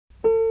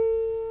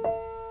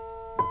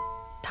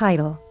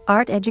Title: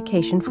 Art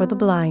Education for the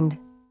Blind.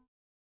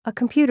 A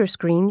computer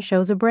screen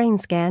shows a brain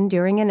scan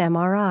during an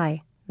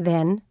MRI.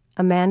 Then,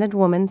 a man and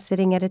woman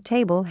sitting at a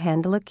table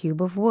handle a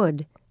cube of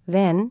wood.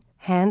 Then,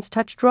 hands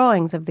touch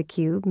drawings of the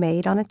cube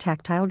made on a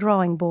tactile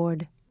drawing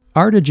board.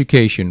 Art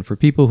education for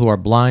people who are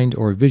blind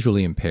or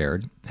visually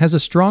impaired has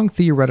a strong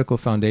theoretical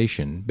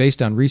foundation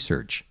based on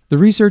research. The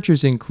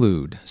researchers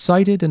include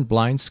sighted and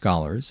blind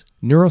scholars,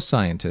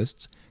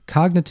 neuroscientists,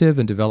 cognitive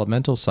and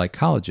developmental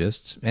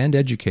psychologists, and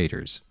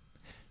educators.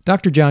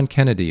 Dr. John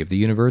Kennedy of the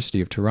University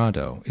of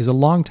Toronto is a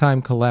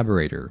longtime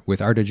collaborator with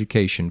Art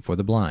Education for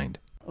the Blind.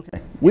 Okay.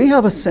 We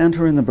have a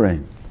center in the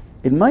brain.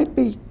 It might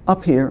be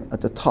up here at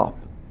the top,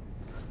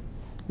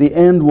 the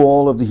end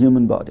wall of the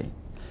human body.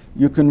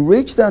 You can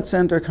reach that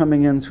center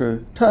coming in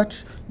through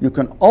touch. You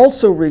can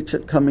also reach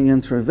it coming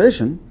in through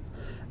vision.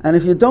 And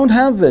if you don't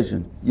have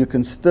vision, you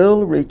can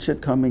still reach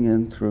it coming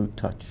in through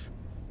touch.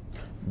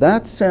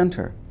 That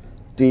center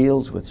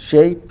deals with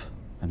shape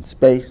and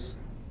space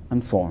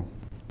and form.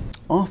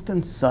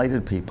 Often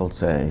sighted people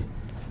say,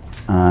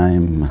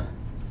 I'm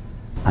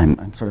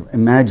sort of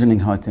imagining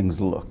how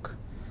things look.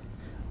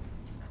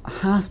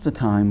 Half the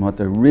time what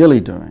they're really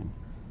doing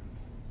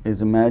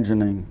is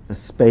imagining the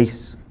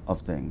space of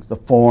things, the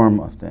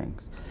form of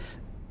things.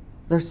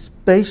 They're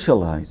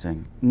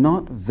spatializing,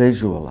 not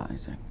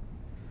visualizing.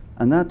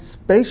 And that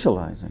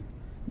spatializing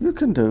you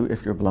can do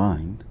if you're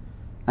blind,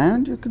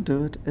 and you can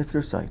do it if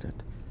you're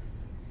sighted.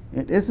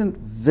 It isn't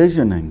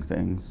visioning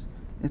things,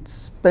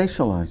 it's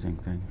spatializing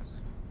things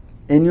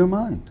in your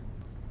mind.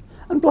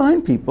 And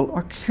blind people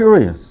are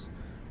curious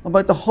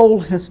about the whole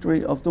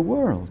history of the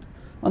world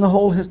and the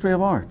whole history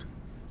of art.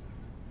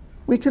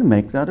 We can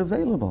make that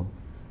available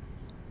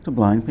to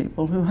blind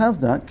people who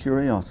have that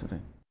curiosity.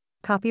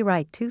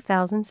 Copyright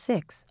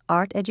 2006,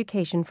 Art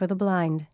Education for the Blind.